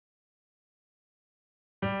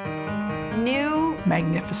New.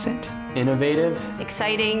 Magnificent. Innovative.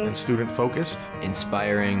 Exciting. And student-focused.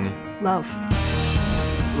 Inspiring. Love.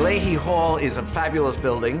 Leahy Hall is a fabulous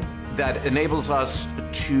building that enables us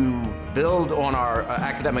to build on our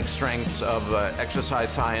academic strengths of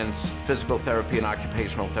exercise science, physical therapy, and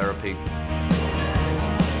occupational therapy.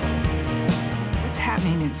 What's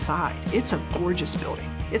happening inside? It's a gorgeous building.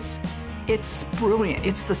 It's brilliant.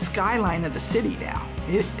 It's the skyline of the city now.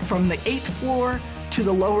 From the 8th floor to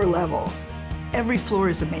the lower level, every floor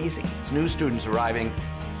is amazing. It's new students arriving,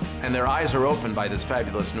 and their eyes are opened by this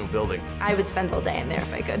fabulous new building. I would spend all day in there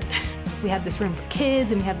if I could. We have this room for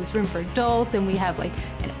kids, and we have this room for adults, and we have like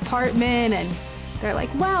an apartment, and they're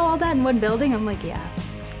like, wow, all that in one building? I'm like, yeah,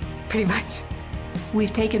 pretty much.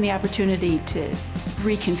 We've taken the opportunity to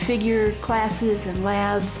reconfigure classes and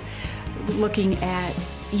labs, looking at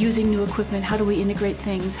using new equipment. How do we integrate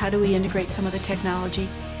things? How do we integrate some of the technology?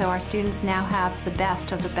 So our students now have the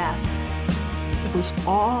best of the best. It was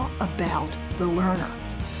all about the learner.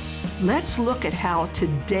 Let's look at how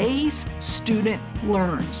today's student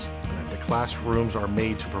learns. The classrooms are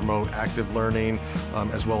made to promote active learning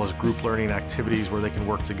as well as group learning activities where they can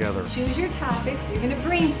work together. Choose your topics, you're going to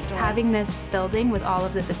brainstorm. Having this building with all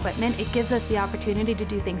of this equipment, it gives us the opportunity to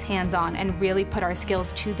do things hands-on and really put our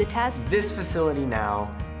skills to the test. This facility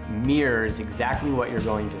now mirrors exactly what you're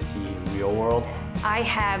going to see in the real world. I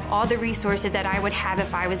have all the resources that I would have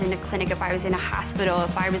if I was in a clinic, if I was in a hospital,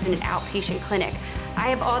 if I was in an outpatient clinic. I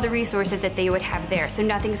have all the resources that they would have there, so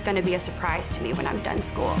nothing's going to be a surprise to me when I'm done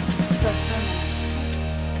school.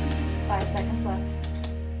 5 seconds left.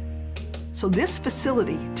 So this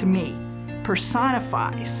facility, to me,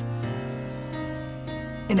 personifies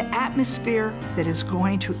an atmosphere that is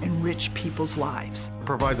going to enrich people's lives. It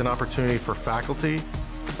provides an opportunity for faculty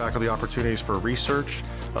opportunities for research.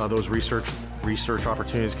 Those research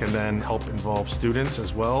opportunities can then help involve students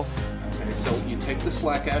as well. Okay, so you take the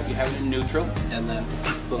slack out, you have it in neutral, and then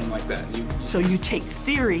boom, like that. So you take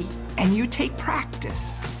theory and you take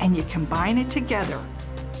practice and you combine it together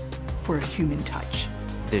for a human touch.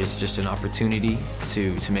 There's just an opportunity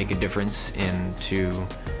to make a difference and to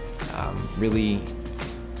really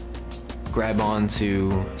grab on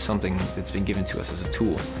to something that's been given to us as a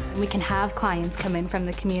tool. We can have clients come in from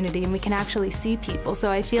the community and we can actually see people. So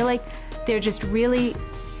I feel like they're just really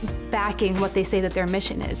backing what they say that their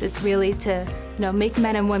mission is. It's really to, make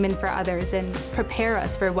men and women for others and prepare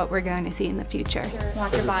us for what we're going to see in the future.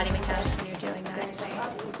 Watch your body mechanics when you're doing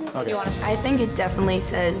that. Okay. I think it definitely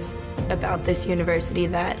says about this university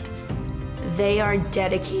that they are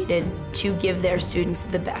dedicated to give their students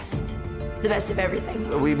the best of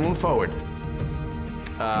everything. We move forward,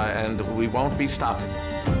 and we won't be stopping.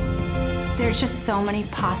 There's just so many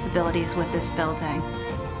possibilities with this building.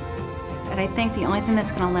 And I think the only thing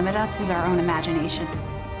that's going to limit us is our own imagination.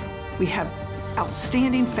 We have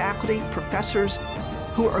outstanding faculty, professors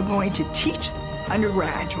who are going to teach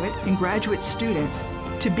undergraduate and graduate students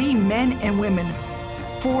to be men and women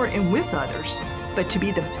for and with others, but to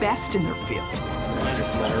be the best in their field.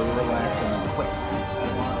 Just let her relax and then quick.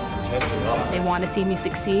 They want to see me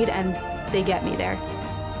succeed and they get me there.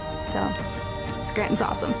 So, Scranton's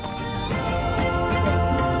awesome.